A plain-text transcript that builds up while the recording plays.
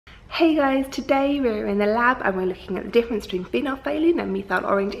Hey guys, today we're in the lab and we're looking at the difference between phenolphthalein and methyl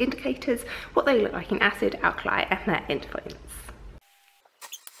orange indicators, what they look like in acid, alkali and their endpoints.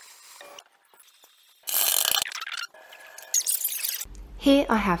 Here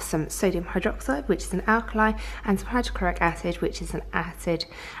I have some sodium hydroxide, which is an alkali, and some hydrochloric acid, which is an acid,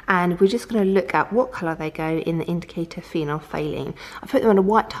 and we're just going to look at what colour they go in the indicator phenolphthalein. I put them on a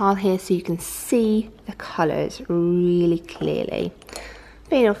white tile here so you can see the colours really clearly.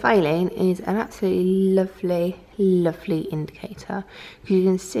 Phenolphthalein is an absolutely lovely indicator. You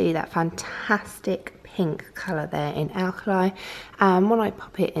can see that fantastic pink colour there in alkali, and when I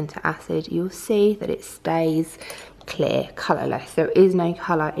pop it into acid you'll see that it stays clear, colourless. There is no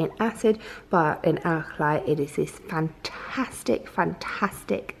colour in acid, but in alkali it is this fantastic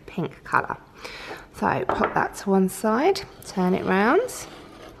pink colour. So pop that to one side, turn it round.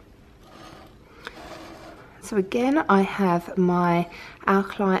 So again I have my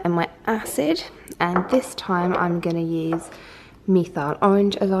alkali and my acid, and this time I'm going to use methyl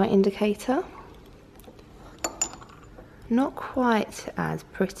orange as our indicator. Not quite as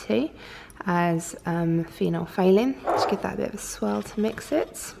pretty as phenolphthalein. Just give that a bit of a swirl to mix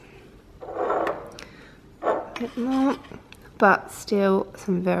it. A bit more, but still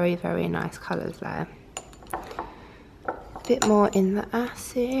some very nice colours there. A bit more in the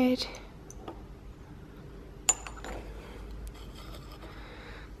acid.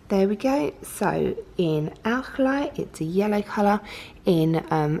 There we go. So in alkali it's a yellow colour, in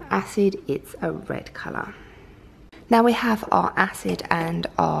acid it's a red colour. Now we have our acid and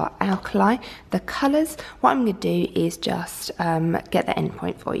our alkali. The colours, what I'm going to do is just get the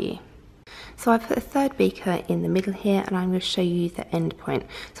endpoint for you. So I've put a third beaker in the middle here and I'm going to show you the endpoint.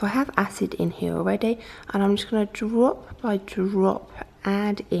 So I have acid in here already and I'm just going to drop by drop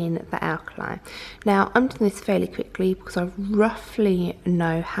add in the alkali. Now I'm doing this fairly quickly because I roughly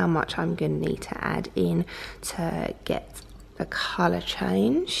know how much I'm going to need to add in to get the colour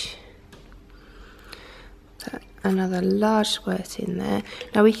change. So another large squirt in there.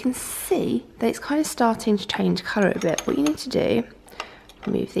 Now we can see that it's kind of starting to change colour a bit. What you need to do,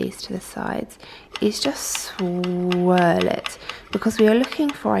 move these to the sides, is just swirl it because we are looking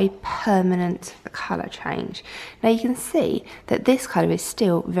for a permanent colour change. Now you can see that this colour is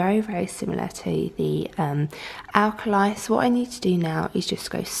still very similar to the alkali, so what I need to do now is just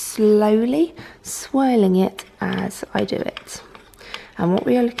go slowly swirling it as I do it, and what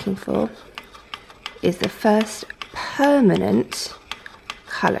we are looking for is the first permanent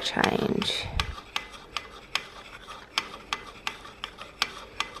colour change.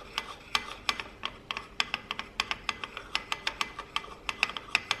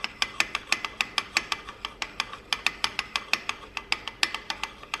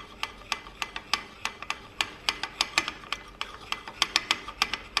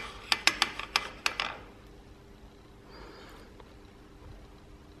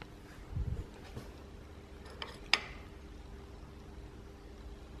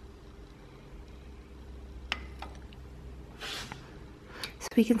 So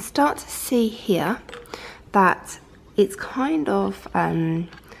we can start to see here that it's kind of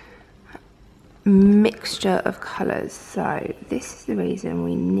mixture of colours, so this is the reason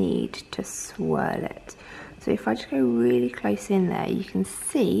we need to swirl it. So if I just go really close in there, you can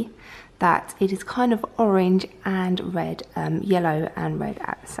see that it is kind of orange and red, yellow and red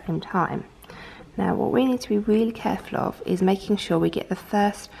at the same time. Now what we need to be really careful of is making sure we get the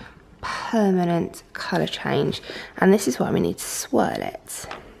first permanent colour change, and this is why we need to swirl it.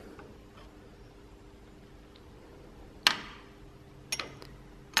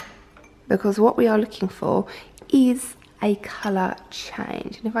 Because what we are looking for is a colour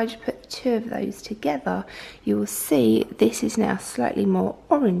change, and if I just put two of those together you will see this is now slightly more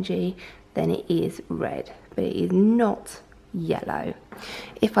orangey than it is red, but it is not yellow.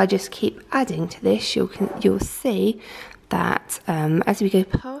 If I just keep adding to this you'll see that as we go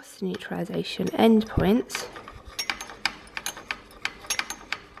past the neutralisation endpoint,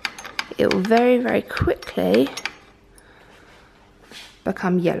 it will very quickly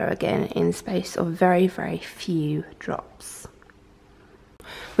become yellow again in the space of very few drops.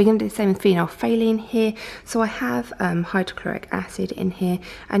 We're going to do the same with phenolphthalein here. So I have hydrochloric acid in here,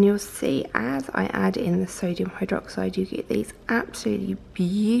 and you'll see as I add in the sodium hydroxide you get these absolutely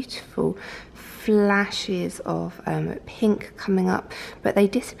beautiful flashes of pink coming up, but they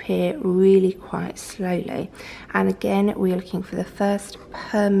disappear really quite slowly. And again we're looking for the first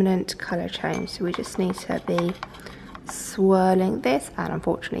permanent colour change, so we just need to be swirling this, and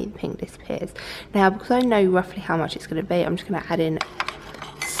unfortunately the pink disappears. Now because I know roughly how much it's going to be, I'm just going to add in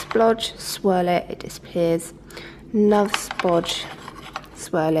splodge, swirl it, it disappears, another splodge,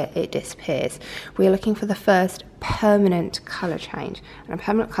 swirl it, it disappears. We're looking for the first permanent colour change, and a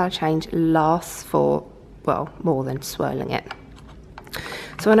permanent colour change lasts for, well, more than swirling it.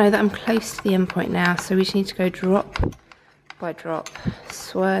 So I know that I'm close to the end point now, so we just need to go drop by drop,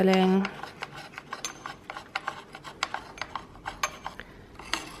 swirling.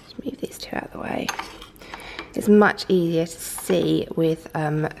 Just move these two out of the way. It's much easier to see with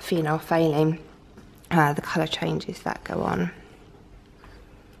phenolphthalein the colour changes that go on.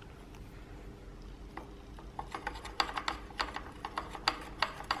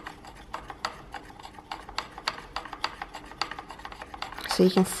 So you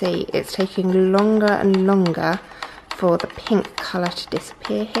can see it's taking longer and longer for the pink colour to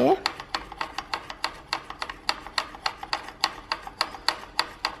disappear here.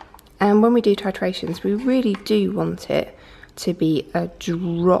 And when we do titrations, we really do want it to be a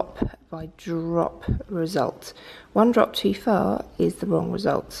drop by drop result. One drop too far is the wrong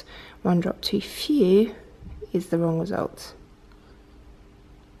result. One drop too few is the wrong result.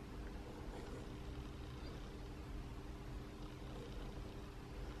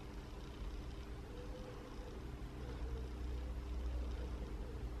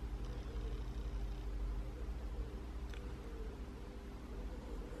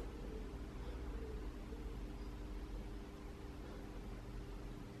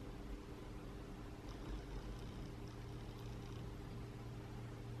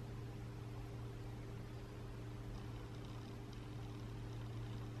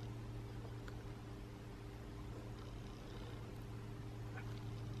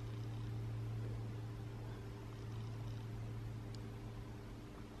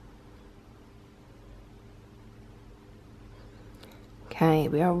 Okay,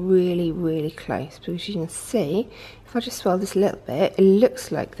 we are really close, because you can see, if I just swirl this a little bit, it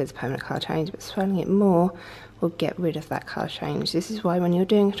looks like there's a permanent colour change, but swirling it more will get rid of that colour change. This is why when you're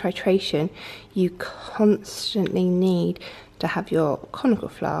doing a titration, you constantly need to have your conical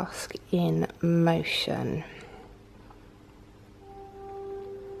flask in motion.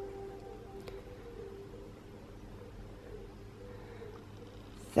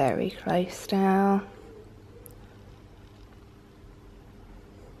 Very close now.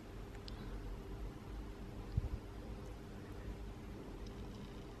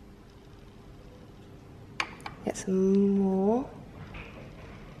 Get some more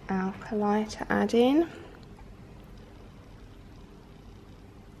alkali to add in.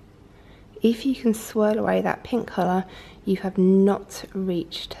 If you can swirl away that pink colour, you have not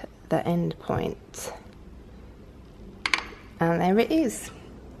reached the end point. And there it is.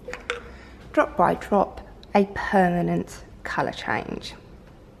 Drop by drop, a permanent colour change.